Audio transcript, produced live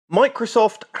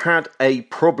Microsoft had a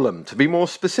problem. To be more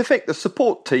specific, the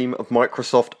support team of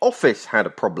Microsoft Office had a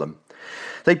problem.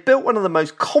 They built one of the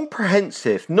most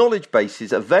comprehensive knowledge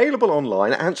bases available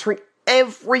online, answering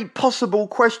every possible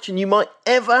question you might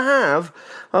ever have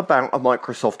about a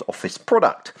Microsoft Office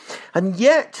product. And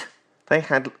yet, they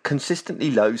had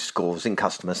consistently low scores in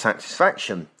customer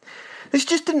satisfaction. This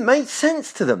just didn't make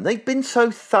sense to them. They'd been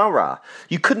so thorough.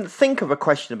 You couldn't think of a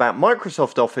question about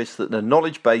Microsoft Office that the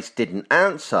knowledge base didn't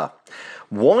answer.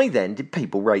 Why then did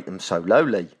people rate them so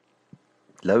lowly?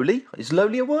 Lowly? Is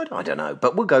lowly a word? I don't know,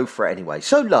 but we'll go for it anyway.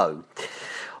 So low.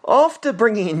 After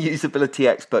bringing in usability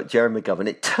expert Jerry McGovern,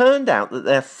 it turned out that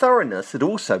their thoroughness had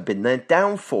also been their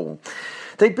downfall.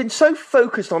 They'd been so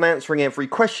focused on answering every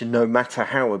question, no matter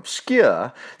how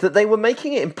obscure, that they were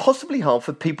making it impossibly hard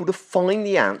for people to find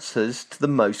the answers to the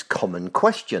most common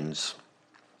questions.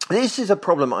 This is a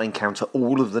problem I encounter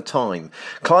all of the time.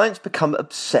 Clients become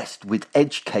obsessed with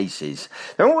edge cases.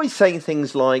 They're always saying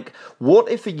things like, what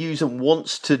if a user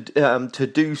wants to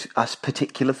do a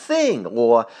particular thing?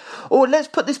 Or let's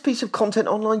put this piece of content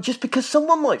online just because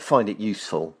someone might find it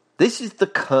useful. This is the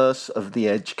curse of the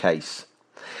edge case.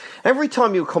 Every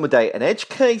time you accommodate an edge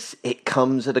case, it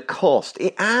comes at a cost.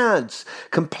 It adds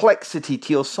complexity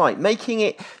to your site, making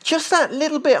it just that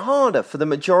little bit harder for the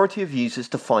majority of users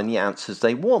to find the answers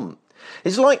they want.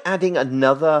 It's like adding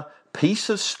another piece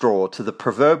of straw to the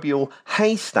proverbial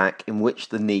haystack in which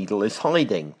the needle is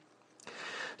hiding.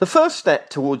 The first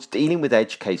step towards dealing with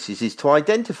edge cases is to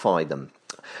identify them.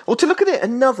 Or to look at it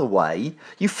another way,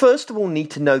 you first of all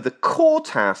need to know the core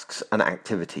tasks and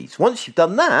activities. Once you've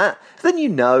done that, then you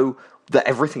know that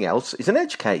everything else is an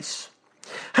edge case.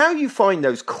 How you find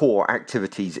those core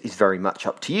activities is very much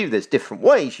up to you. There's different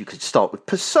ways. You could start with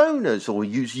personas or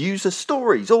use user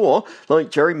stories, or,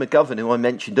 like Jerry McGovern, who I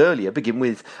mentioned earlier, begin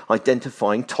with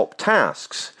identifying top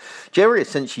tasks. Jerry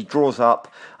essentially draws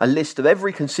up a list of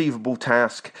every conceivable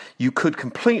task you could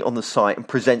complete on the site and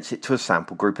presents it to a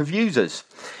sample group of users.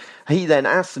 He then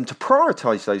asks them to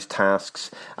prioritize those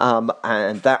tasks,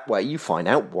 and that way you find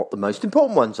out what the most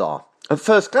important ones are. At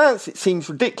first glance, it seems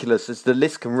ridiculous as the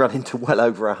list can run into well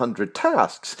over 100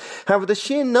 tasks. However, the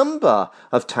sheer number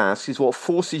of tasks is what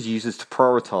forces users to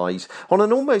prioritize on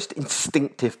an almost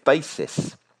instinctive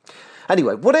basis.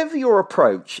 Anyway, whatever your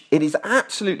approach, it is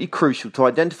absolutely crucial to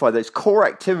identify those core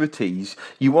activities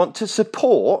you want to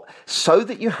support so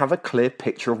that you have a clear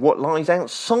picture of what lies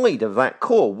outside of that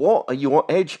core. What are your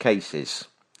edge cases?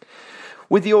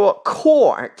 With your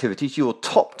core activities, your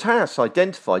top tasks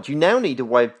identified, you now need a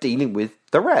way of dealing with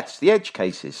the rest, the edge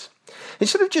cases.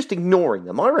 Instead of just ignoring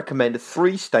them, I recommend a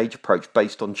 3-stage approach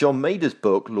based on John Maeder's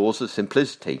book, Laws of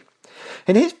Simplicity.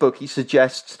 In his book, he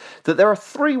suggests that there are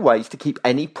 3 ways to keep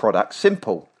any product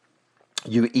simple.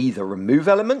 You either remove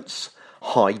elements,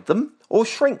 hide them, or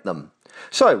shrink them.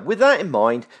 So, with that in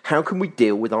mind, how can we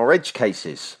deal with our edge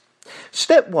cases?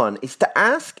 Step 1 is to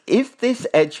ask if this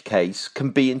edge case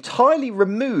can be entirely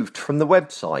removed from the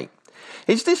website.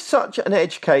 Is this such an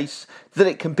edge case that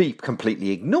it can be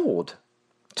completely ignored?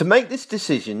 To make this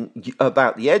decision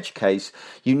about the edge case,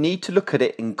 you need to look at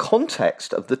it in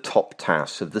context of the top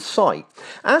tasks of the site.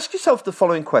 Ask yourself the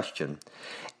following question.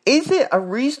 Is it a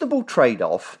reasonable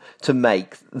trade-off to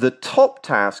make the top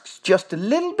tasks just a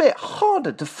little bit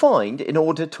harder to find in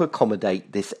order to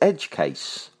accommodate this edge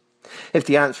case? If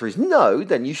the answer is no,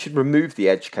 then you should remove the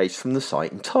edge case from the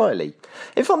site entirely.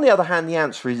 If, on the other hand, the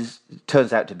answer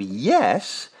turns out to be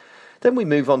yes, then we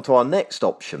move on to our next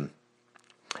option.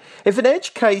 If an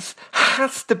edge case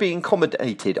has to be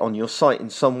accommodated on your site in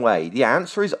some way, the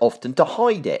answer is often to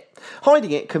hide it.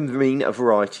 Hiding it can mean a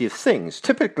variety of things.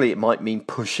 Typically, it might mean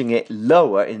pushing it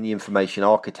lower in the information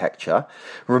architecture,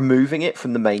 removing it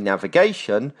from the main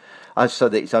navigation so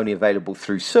that it's only available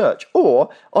through search, or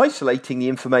isolating the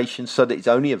information so that it's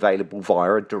only available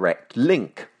via a direct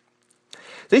link.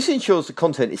 This ensures the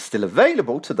content is still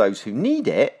available to those who need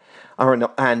it,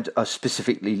 and are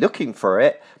specifically looking for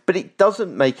it, but it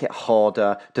doesn't make it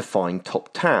harder to find top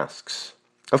tasks.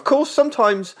 Of course,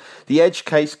 sometimes the edge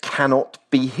case cannot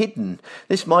be hidden.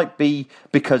 This might be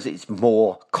because it's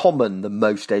more common than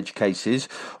most edge cases,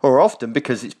 or often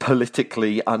because it's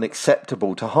politically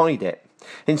unacceptable to hide it.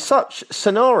 In such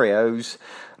scenarios,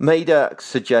 Maeder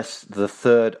suggests the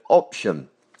third option,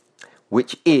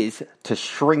 which is to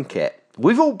shrink it.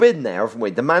 We've all been there, haven't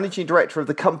we? The managing director of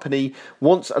the company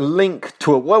wants a link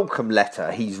to a welcome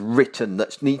letter he's written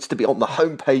that needs to be on the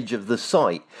homepage of the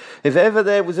site. If ever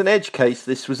there was an edge case,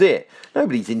 this was it.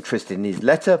 Nobody's interested in his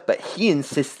letter, but he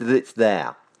insisted it's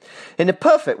there. In a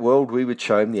perfect world, we would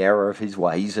show him the error of his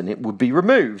ways and it would be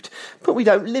removed. But we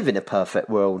don't live in a perfect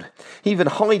world. Even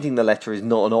hiding the letter is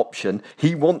not an option.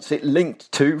 He wants it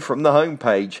linked to from the home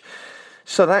page.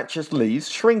 So that just leaves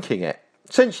shrinking it.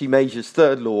 Essentially, Major's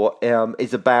third law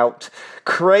is about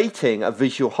creating a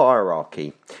visual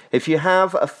hierarchy. If you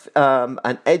have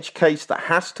an edge case that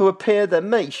has to appear, then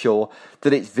make sure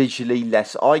that it's visually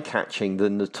less eye-catching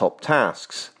than the top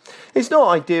tasks. It's not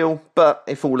ideal, but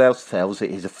if all else fails,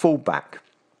 it is a fallback.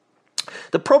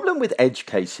 The problem with edge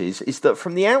cases is that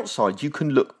from the outside you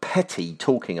can look petty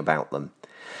talking about them.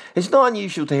 It's not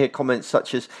unusual to hear comments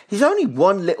such as, "There's only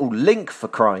one little link for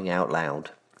crying out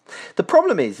loud." The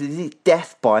problem is it's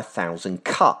death by 1,000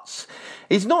 cuts.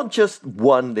 It's not just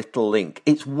one little link,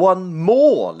 it's one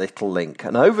more little link.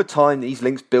 And over time, these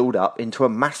links build up into a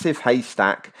massive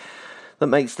haystack that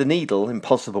makes the needle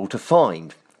impossible to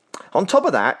find. On top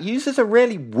of that, users are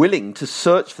rarely willing to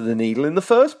search for the needle in the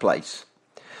first place.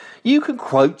 You can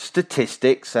quote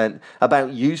statistics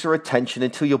about user attention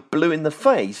until you're blue in the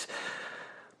face,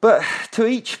 but to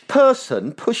each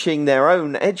person pushing their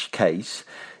own edge case,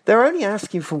 they're only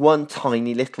asking for one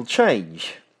tiny little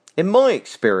change. In my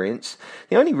experience,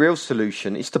 the only real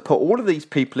solution is to put all of these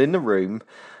people in the room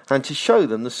and to show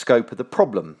them the scope of the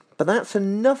problem. But that's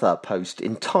another post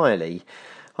entirely,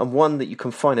 and one that you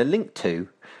can find a link to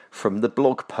from the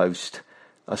blog post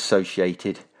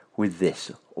associated with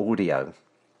this audio.